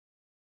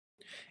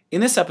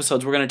In this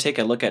episode, we're going to take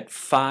a look at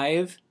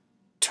 5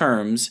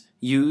 terms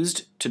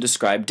used to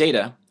describe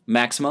data: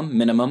 maximum,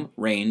 minimum,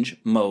 range,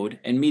 mode,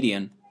 and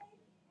median.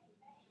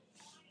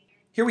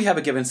 Here we have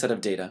a given set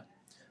of data.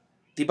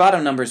 The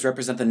bottom numbers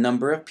represent the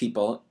number of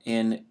people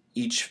in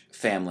each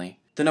family.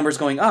 The numbers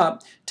going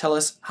up tell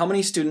us how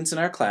many students in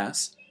our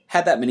class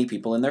had that many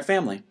people in their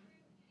family.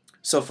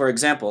 So for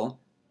example,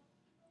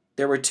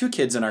 there were 2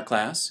 kids in our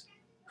class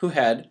who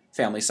had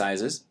family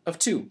sizes of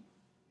 2.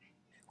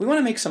 We want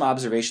to make some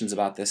observations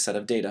about this set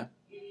of data.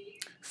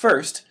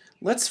 First,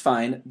 let's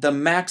find the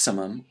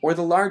maximum, or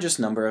the largest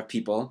number of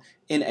people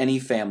in any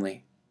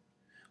family.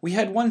 We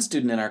had 1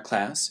 student in our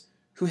class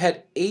who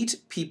had 8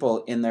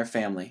 people in their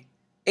family.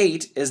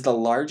 8 is the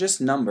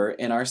largest number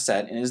in our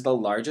set and is the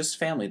largest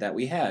family that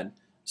we had,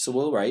 so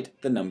we'll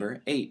write the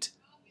number 8.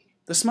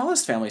 The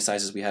smallest family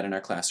sizes we had in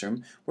our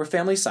classroom were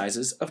family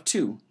sizes of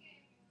 2.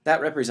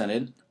 That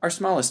represented our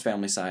smallest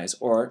family size,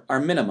 or our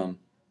minimum.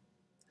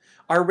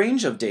 Our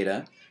range of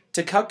data,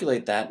 to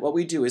calculate that, what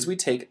we do is we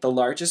take the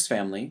largest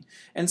family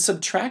and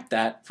subtract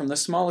that from the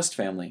smallest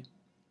family.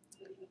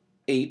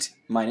 8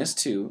 minus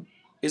 2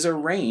 is a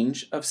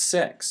range of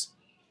 6.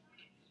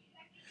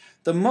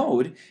 The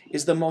mode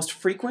is the most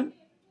frequent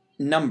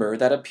number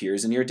that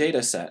appears in your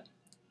data set.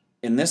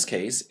 In this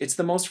case, it's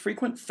the most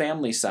frequent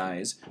family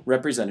size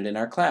represented in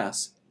our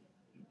class.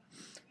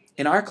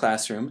 In our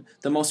classroom,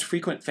 the most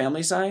frequent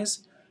family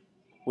size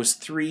was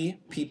 3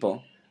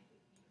 people.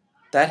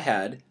 That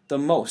had the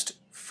most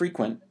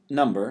frequent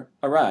number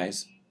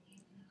arise.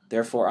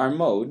 Therefore, our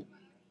mode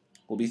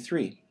will be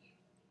 3.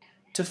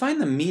 To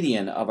find the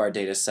median of our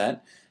data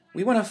set,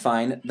 we want to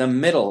find the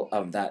middle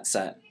of that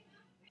set.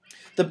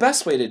 The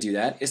best way to do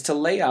that is to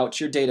lay out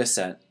your data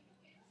set.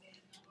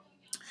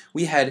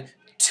 We had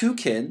 2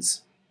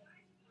 kids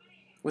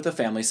with a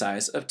family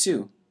size of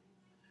 2.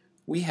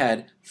 We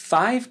had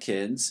 5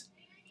 kids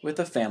with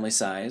a family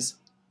size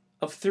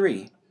of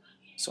 3.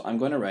 So I'm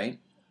going to write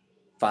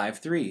 5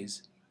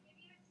 threes.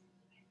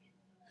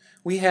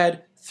 We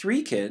had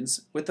 3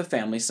 kids with a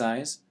family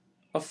size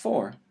of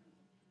 4.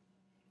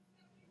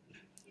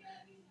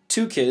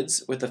 2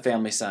 kids with a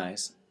family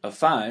size of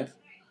 5.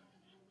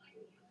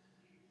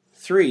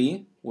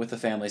 3 with a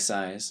family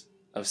size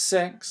of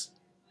 6.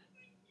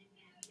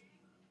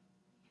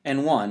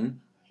 And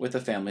 1 with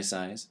a family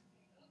size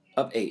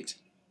of 8.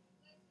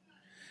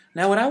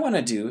 Now what I want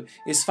to do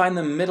is find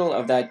the middle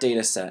of that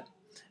data set.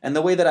 And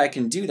the way that I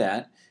can do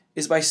that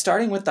is by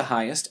starting with the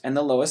highest and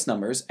the lowest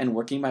numbers and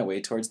working my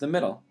way towards the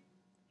middle.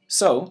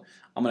 So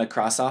I'm going to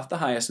cross off the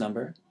highest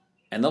number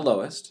and the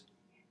lowest,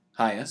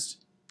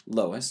 highest,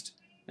 lowest,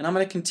 and I'm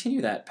going to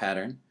continue that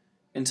pattern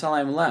until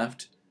I'm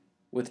left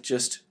with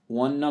just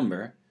one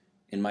number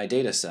in my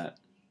data set.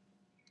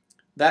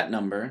 That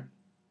number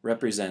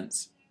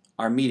represents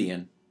our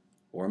median,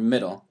 or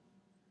middle.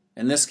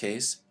 In this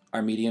case,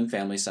 our median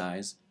family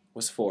size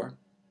was 4.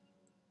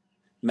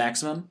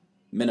 Maximum,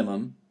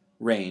 minimum,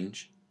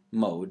 range,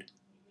 mode,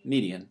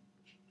 median.